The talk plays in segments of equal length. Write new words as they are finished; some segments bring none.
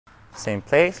Same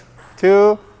place.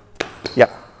 2. Yeah.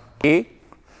 3.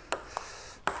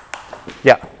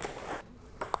 Yeah.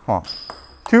 1,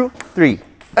 2, 3.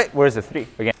 Hey, where's the 3?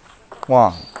 Again.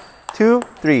 1, 2,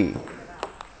 3.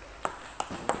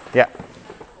 Yeah.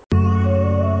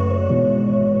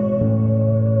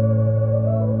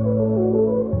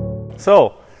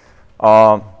 So,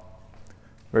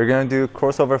 we're gonna do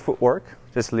crossover footwork.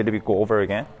 Just a little bit go over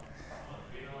again.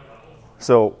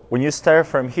 So when you start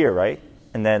from here, right?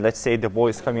 And then let's say the ball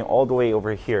is coming all the way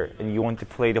over here and you want to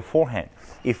play the forehand.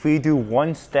 If we do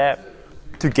one step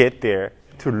to get there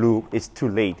to loop, it's too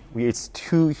late. It's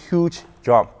too huge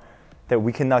jump that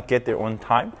we cannot get there on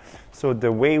time. So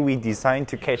the way we design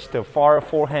to catch the far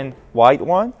forehand wide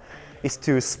one is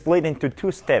to split into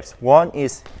 2 steps. One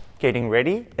is getting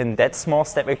ready, and that small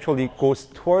step actually goes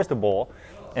towards the ball.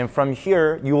 And from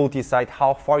here, you will decide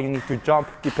how far you need to jump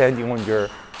depending on your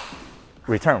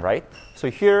return, right? So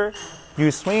here, you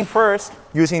swing first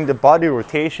using the body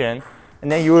rotation,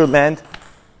 and then you will land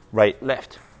right,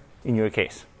 left, in your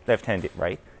case, left-handed,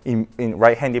 right? In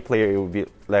right-handed player, it will be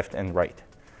left and right.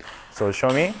 So show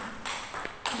me.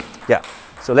 Yeah,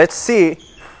 so let's see.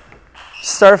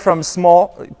 Start from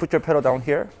small, put your pedal down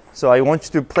here. So I want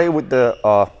you to play with the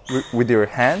with your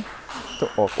hand.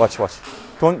 Oh, watch.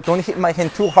 Don't hit my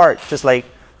hand too hard. Just like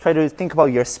try to think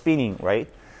about your spinning, right?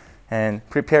 And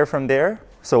prepare from there.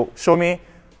 So show me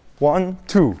 1,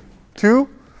 2, 2,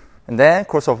 and then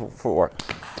crossover footwork.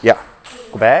 Yeah,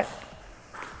 go back.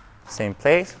 Same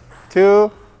place.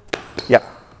 2. Yeah.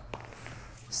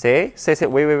 Stay.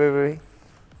 Wait.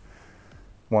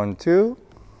 1, 2.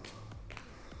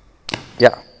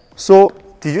 Yeah. So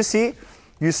did you see?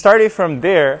 You started from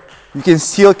there, you can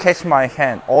still catch my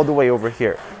hand all the way over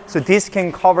here. So this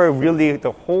can cover really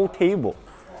the whole table.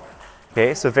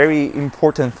 Okay, so very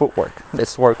important footwork.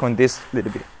 Let's work on this a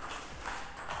little bit.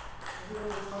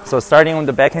 So starting on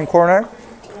the backhand corner.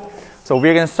 So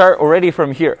we're gonna start already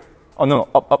from here. Oh no,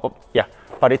 up. Yeah,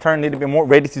 body turn a little bit more,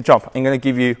 ready to jump. I'm gonna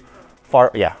give you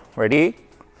far, yeah, ready?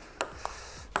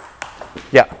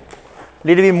 Yeah, a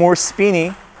little bit more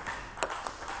spinny.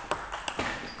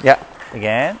 Yeah.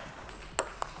 Again.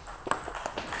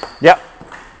 Yeah.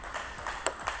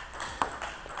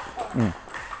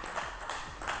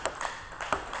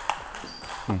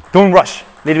 Don't rush.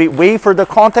 Little bit wait for the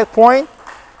contact point.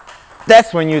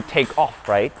 That's when you take off,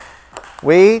 right?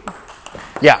 Wait.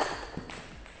 Yeah.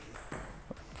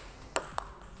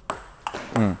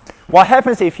 What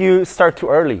happens if you start too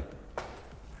early?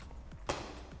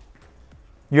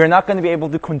 You're not going to be able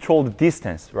to control the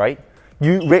distance, right?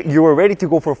 You were ready to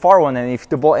go for far one, and if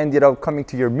the ball ended up coming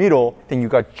to your middle, then you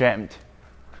got jammed.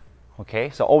 Okay,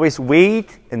 so always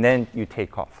wait, and then you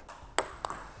take off.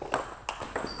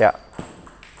 Yeah.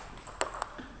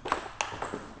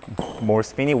 More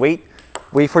spinny, wait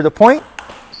for the point.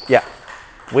 Yeah,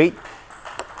 wait.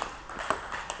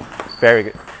 Very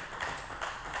good.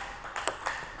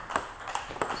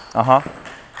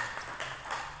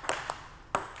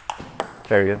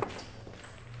 Very good.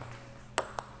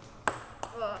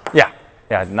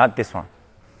 Yeah, not this one.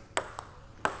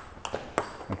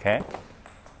 Okay.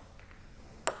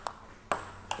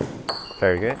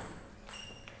 Very good.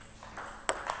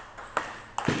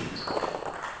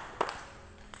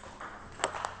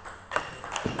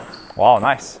 Wow,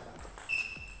 nice.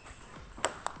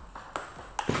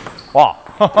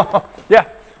 Wow. Yeah,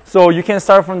 so you can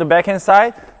start from the backhand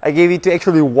side. I gave it to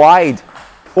actually wide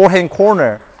forehand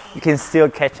corner. You can still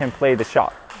catch and play the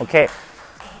shot. Okay.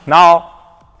 Now,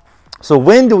 so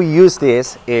when do we use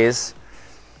this is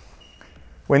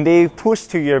when they push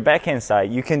to your backhand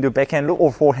side, you can do backhand loop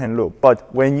or forehand loop.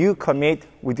 But when you commit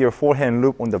with your forehand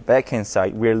loop on the backhand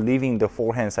side, we're leaving the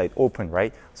forehand side open,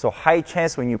 right? So high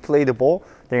chance when you play the ball,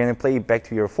 they're going to play it back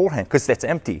to your forehand because that's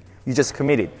empty. You just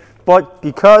committed. But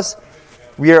because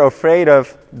we are afraid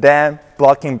of them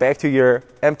blocking back to your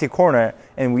empty corner,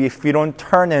 and if we don't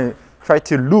turn and try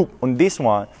to loop on this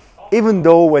one, even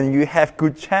though when you have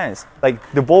good chance, like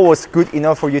the ball was good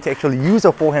enough for you to actually use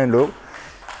a forehand loop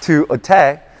to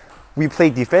attack, we play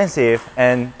defensive,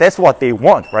 and that's what they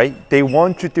want, right? They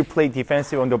want you to play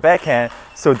defensive on the backhand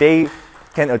so they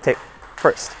can attack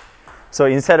first. So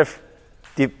instead of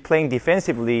playing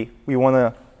defensively, we want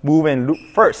to move and loop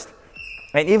first.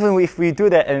 And even if we do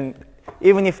that, and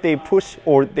even if they push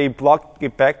or they block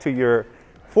it back to your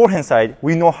forehand side,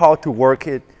 we know how to work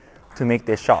it to make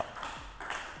this shot.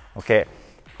 Okay,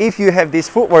 if you have this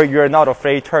footwork, you're not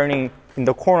afraid turning in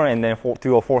the corner and then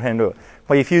do a forehand loop.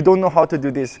 But if you don't know how to do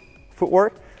this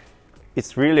footwork,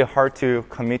 it's really hard to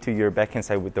commit to your backhand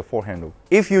side with the forehand loop.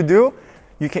 If you do,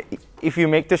 you can. If you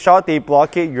make the shot, they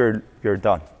block it, you're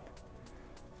done.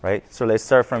 right? So let's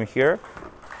start from here.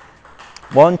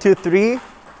 1, 2, 3,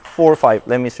 4, 5.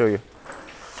 Let me show you.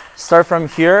 Start from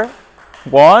here.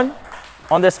 1,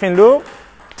 on the spin loop,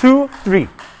 2, 3.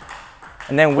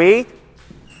 And then wait,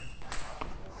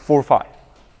 4, 5.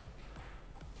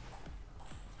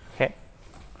 Okay.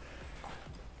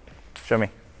 Show me.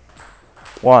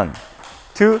 1,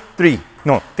 2, 3.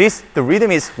 No, the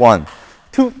rhythm is 1,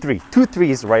 2, 3. 2,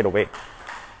 3 is right away.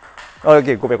 Oh,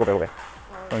 okay, go back.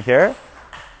 From here.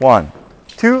 1,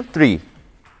 2, 3,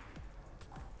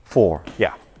 4.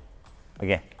 Yeah.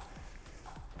 Again.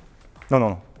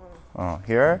 No.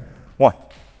 Here. 1,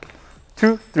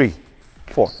 2, 3,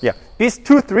 4. Yeah. This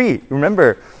 2, 3.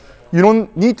 Remember, you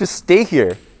don't need to stay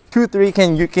here. 2, 3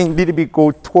 you can little bit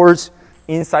go towards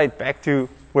inside back to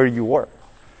where you were.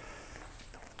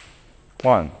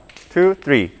 1, 2,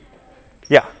 3.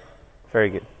 Yeah. Very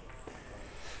good.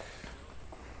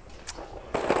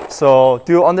 So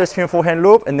do underspin forehand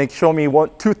loop and then show me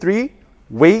 1, 2, 3.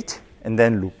 Wait and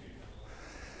then loop.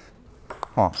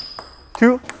 1,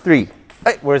 2, 3.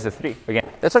 Hey, where's the 3? Again.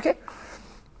 That's okay.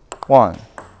 1,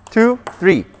 2,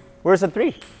 3. Where's the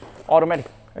 3? Automatic.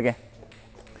 Again.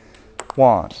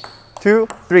 1, 2,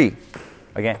 3.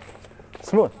 Again.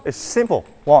 Smooth. It's simple.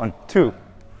 1, 2.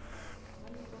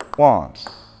 1,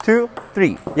 2,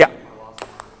 3. Yeah.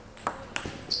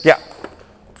 Yeah.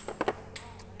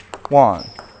 1,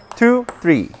 2,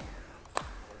 3.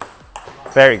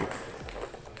 Very good.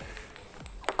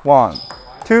 1,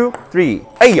 2, 3.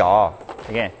 Hey, yeah.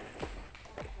 Again.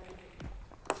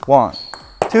 1,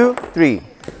 2, 3.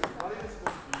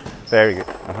 Very good.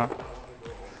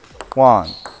 1,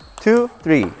 2,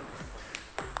 3.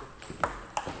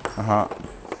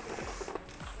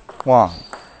 1,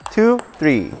 2,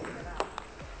 3.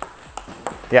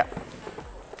 Yeah.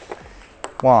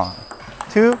 1,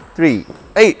 2, 3.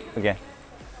 8. Again.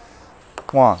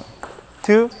 1,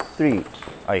 2, 3.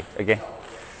 8. Again.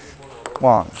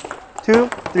 1, 2,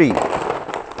 3.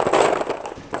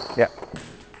 Yeah.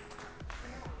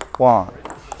 1,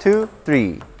 2,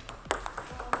 3.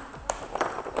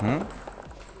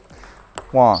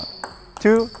 1,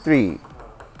 2, 3.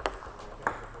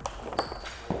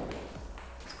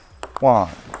 1,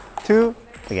 2.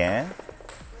 Again.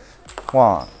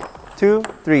 1, 2,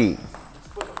 3.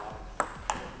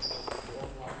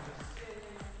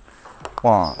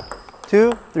 1,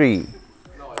 2, 3.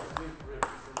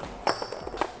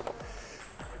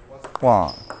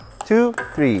 1, 2,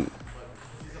 3.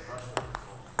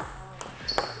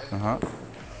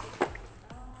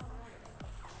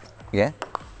 Again.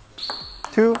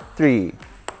 2, 3.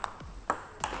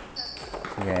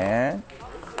 Again.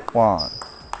 1,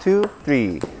 2,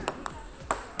 3.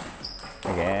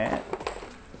 Again.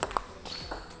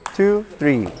 2,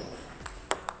 3.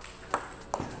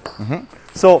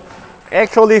 So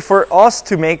actually for us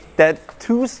to make that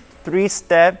 2, 3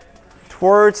 step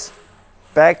towards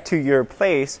back to your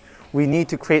place, we need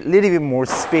to create a little bit more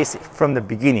space from the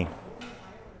beginning.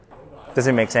 Does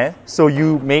it make sense? So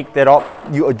you make that up,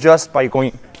 you adjust by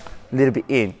going a little bit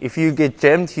in. If you get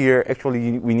jammed here,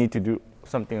 actually we need to do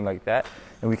something like that,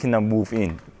 and we can now move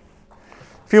in.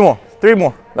 Few more, 3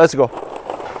 more, let's go.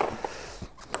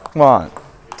 1,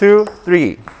 2,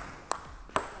 3.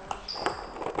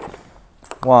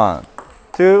 1,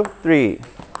 2, 3.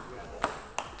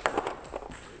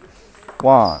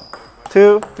 1,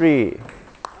 2, 3.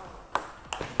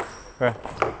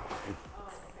 Okay.